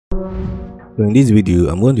So in this video,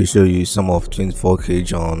 I'm going to show you some of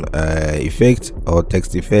 24K on effect or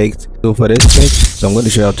text effect. So for this text, I'm going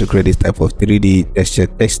to show you how to create this type of 3D texture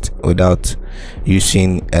text without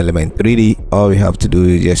using element 3D. All we have to do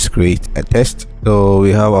is just create a text. So we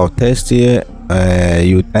have our text here.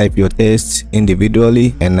 You type your text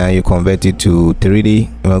individually and now you convert it to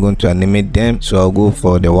 3D. We're going to animate them. So I'll go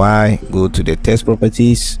for the Y, go to the text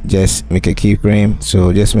properties, just make a keyframe.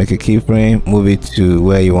 So just make a keyframe, move it to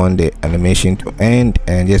where you want the animation to end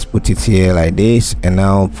and just put it here like this. And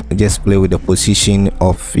now just play with the position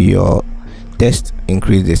of your text,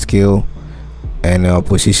 increase the scale, and I'll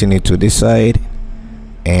position it to this side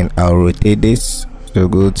and I'll rotate this. So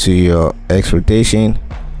go to your X rotation,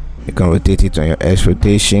 you can rotate it on your X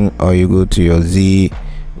rotation, or you go to your Z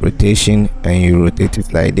rotation and you rotate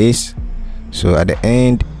it like this. So at the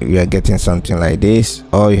end you are getting something like this.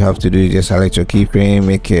 All you have to do is just select your keyframe,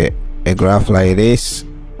 make a graph like this.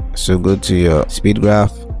 So go to your speed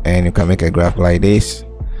graph and you can make a graph like this,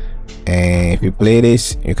 and if you play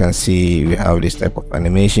this you can see we have this type of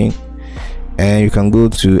animation. And you can go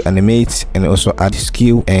to animate and also add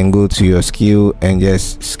skew, and go to your skew and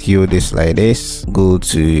just skew this like this. Go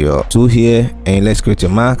to your tool here and let's create a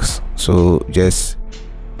mask. So just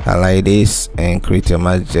highlight this and create a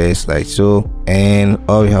mask just like so. And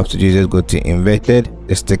all you have to do is just go to inverted,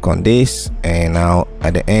 just click on this, and now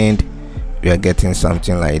at the end we are getting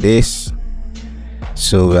something like this.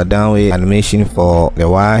 So we are done with animation for the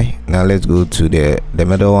Y. Now let's go to the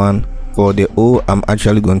middle one. For the O, I'm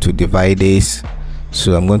actually going to divide this.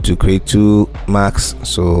 So I'm going to create two marks,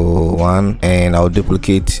 so one, and I'll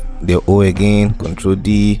duplicate the O again, Control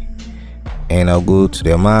D, and I'll go to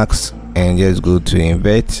the marks and just go to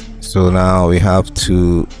invert. So now we have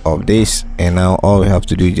two of this, and now all we have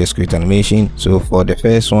to do is just create animation. So for the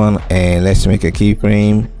first one, and let's make a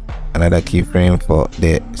keyframe, another keyframe for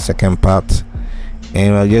the second part,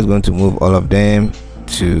 and we're just going to move all of them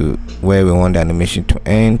to where we want the animation to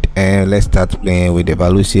end. And let's start playing with the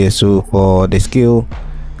values here. So for the scale,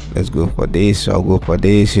 let's go for this. So I'll go for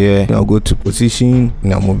this here, I'll go to position,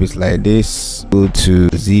 now move it like this, go to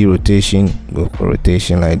Z rotation, go for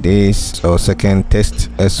rotation like this. Our second test,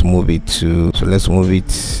 let's move it to, so let's move it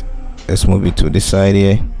to this side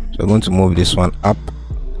here. So I'm going to move this one up.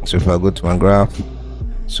 So if I go to my graph,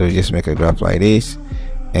 so just make a graph like this,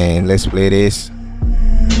 and let's play this.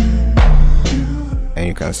 And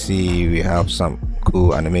you can see we have some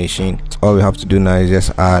cool animation. All we have to do now is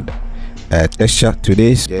just add a texture to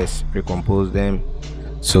this, just pre-compose them.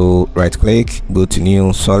 So right click, go to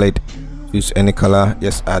new solid, choose any color,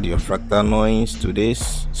 just add your fractal noise to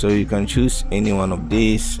this. So you can choose any one of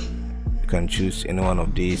these,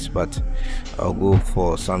 but I'll go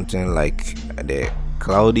for something like the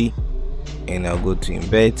cloudy, and I'll go to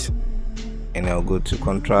invert, and I'll go to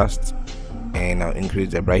contrast, and I'll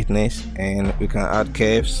increase the brightness, and we can add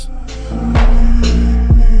curves.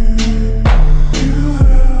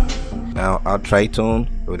 Now add tritone.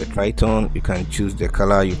 With the tritone you can choose the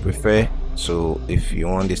color you prefer. So if you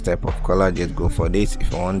want this type of color, just go for this.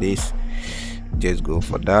 If you want this, just go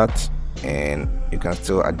for that. And you can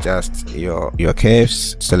still adjust your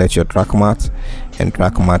curves. Select your track matte and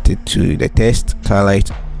track matte it to the text.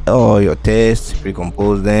 Highlight all your tests,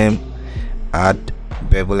 pre-compose them, add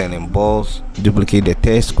bevel and emboss, duplicate the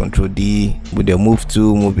text, Control D, with the move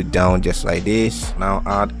tool, move it down just like this. Now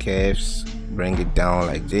add curves, bring it down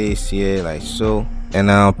like this here, like so, and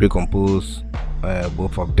now pre-compose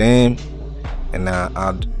both of them. And now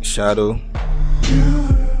add shadow.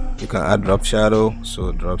 You can add drop shadow.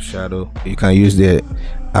 So drop shadow, you can use the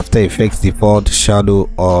After Effects default shadow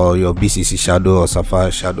or your BCC shadow or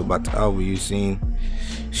Sapphire shadow, but I'll be using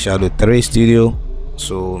Shadow 3 Studio.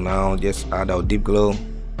 So now just add our deep glow.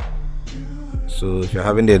 So if you're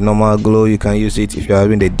having the normal glow, you can use it. If you're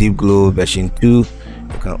having the deep glow version 2, you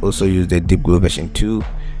can also use the deep glow version 2.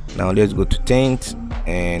 Now let's go to tint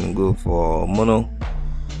and go for mono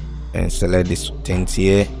and select this tint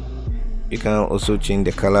here. You can also change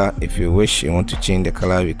the color if you wish. You want to change the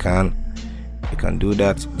color, you can do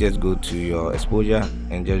that. Just go to your exposure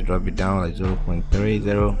and just drop it down like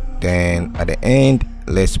 0.30. Then at the end,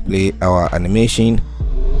 let's play our animation.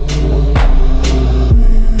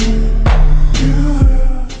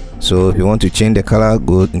 So if you want to change the color,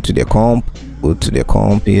 go into the comp, go to the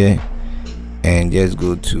comp here and just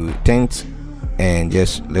go to tint, and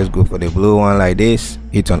just let's go for the blue one like this.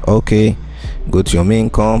 Hit on OK, go to your main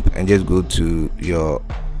comp and just go to your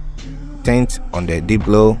tint on the deep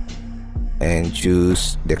glow and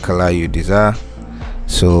choose the color you desire.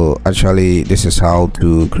 So actually this is how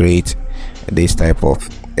to create this type of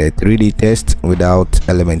a 3D test without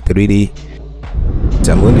element 3D.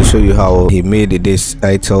 So I'm going to show you how he made this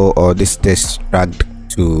title or this text dragged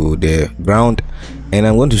to the ground, and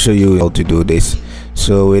I'm going to show you how to do this.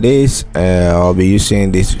 So with this I'll be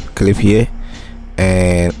using this clip here,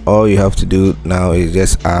 and all you have to do now is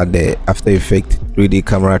just add the After Effects 3D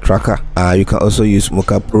camera tracker. You can also use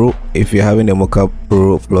Mocap Pro. If you're having the Mocap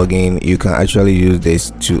Pro plugin, you can actually use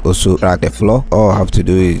this to also track the floor. All I have to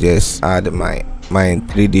do is just add my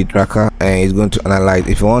 3D tracker, and it's going to analyze.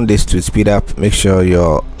 If you want this to speed up, make sure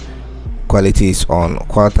your quality is on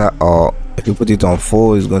quarter, or if you put it on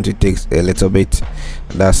 4, it's going to take a little bit.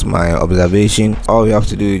 That's my observation. All you have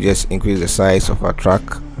to do is just increase the size of our track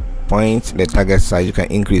points. The target size you can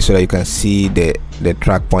increase so that you can see the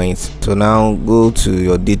track points. So now go to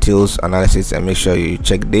your details analysis and make sure you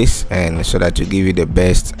check this, and so that you give you the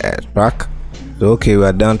best track. So okay, we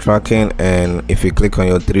are done tracking, and if you click on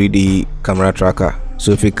your 3D camera tracker,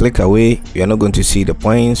 so if you click away, you are not going to see the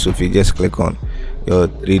points. So if you just click on your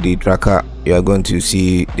 3D tracker, you are going to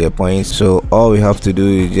see the points. So all we have to do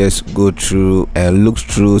is just go through and look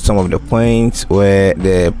through some of the points where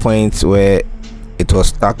it was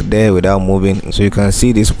stuck there without moving. So you can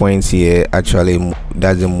see these points here actually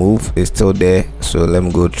doesn't move, it's still there. So let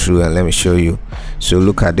me go through and let me show you. So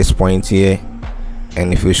look at this point here,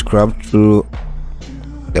 and if we scrub through,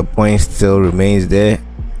 the point still remains there,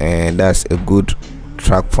 and that's a good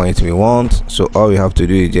track point we want. So all we have to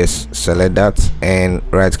do is just select that and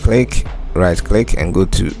right click and go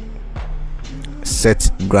to set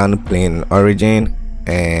ground plane origin,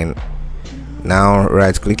 and now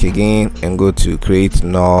right click again and go to create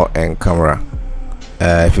null and camera.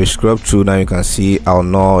 If you scrub through, now you can see our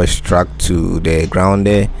null is tracked to the ground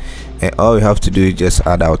there, and all we have to do is just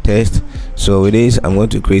add our text. So with this, I'm going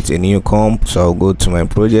to create a new comp. So I'll go to my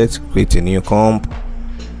project, create a new comp,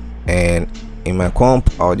 and in my comp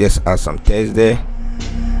I'll just add some text there.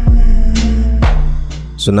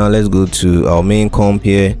 So now let's go to our main comp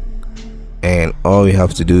here, and all we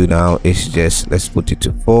have to do now is just let's put it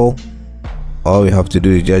to 4. All we have to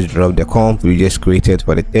do is just drop the comp we just created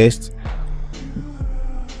for the test.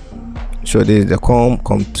 So this is the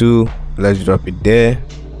comp 2. Let's drop it there,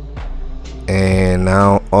 and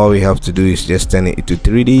now all we have to do is just turn it into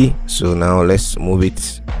 3D. So now let's move it.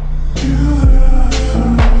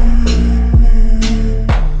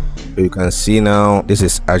 So you can see now this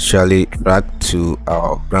is actually tracked to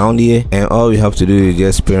our ground here, and all we have to do is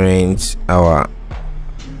just parent our,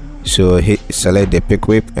 so select the pick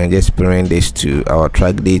whip and just parent this to our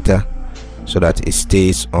track data so that it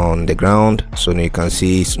stays on the ground. So now you can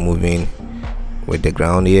see it's moving with the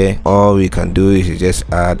ground here. All we can do is just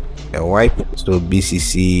add a wipe, so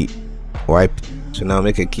BCC wipe. So now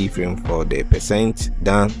make a keyframe for the percent,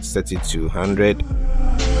 done, set it to 100,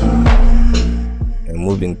 and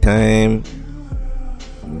moving time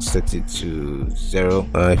set it to 0.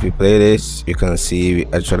 If you play this, you can see we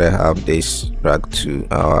actually have this track to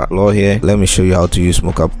our floor here. Let me show you how to use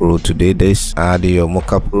Mocap Pro to do this. Add your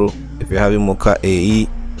Mocap Pro. If you're having Mocap AE,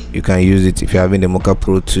 you can use it. If you're having the Mocap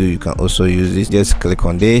Pro 2, you can also use this. Just click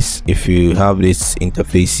on this. If you have this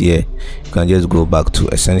interface here, you can just go back to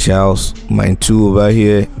essentials. Mine 2 over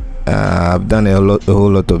here. I've done a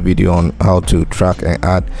whole lot of video on how to track and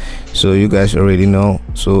add, so you guys already know.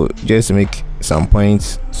 So just make some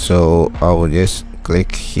points. So I will just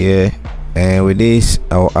click here, and with this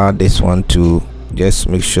I'll add this one too. Just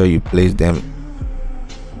make sure you place them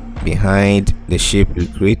behind the shape you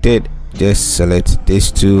created. Just select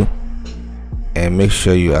these two and make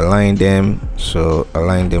sure you align them. So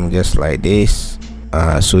align them just like this.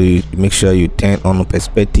 So you make sure you turn on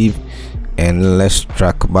perspective, and let's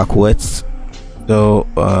track backwards. So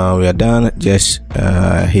we are done. Just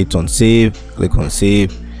hit on save, click on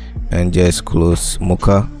save, and just close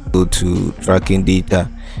Mocha. Go to tracking data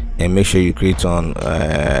and make sure you create on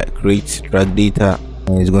create track data,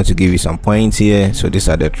 and it's going to give you some points here. So these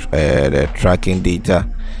are the tracking data.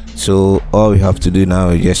 So all we have to do now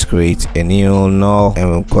is just create a new null, and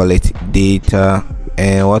we'll call it data.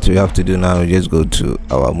 And what we have to do now is just go to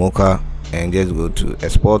our Mocha and just go to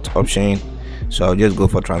export option. So I'll just go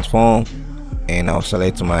for transform, and I'll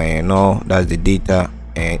select my null, that's the data,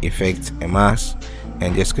 and effect and mask,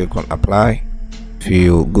 and just click on apply. If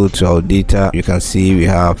you go to our data, you can see we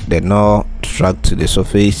have the null tracked to the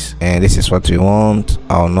surface, and this is what we want.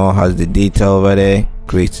 Our null has the data over there.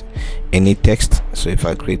 Create any text. So if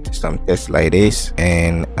I create some text like this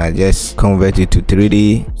and I just convert it to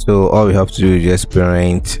 3D, so all we have to do is just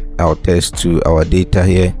parent our text to our data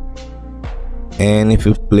here. And if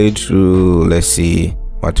you play through, let's see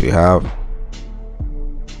what we have.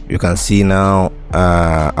 You can see now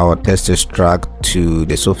our text is tracked to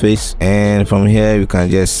the surface, and from here you can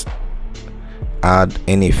just add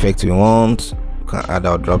any effect we want. We can add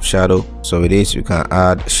our drop shadow. So with this we can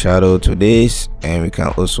add shadow to this, and we can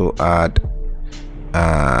also add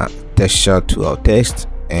texture to our text.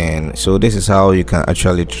 And so this is how you can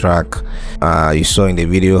actually track. You saw in the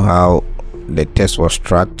video how the text was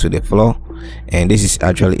tracked to the floor, and this is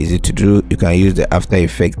actually easy to do. You can use the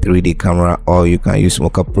AfterEffect 3D camera, or you can use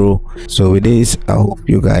Mocha Pro. So with this, I hope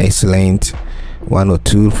you guys learned one or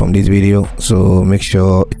two from this video. So make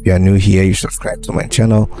sure if you are new here, you subscribe to my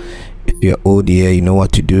channel. If you're old here, you know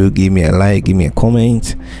what to do. Give me a like, give me a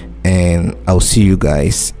comment, and I'll see you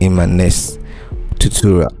guys in my next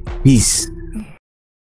tutorial. Peace.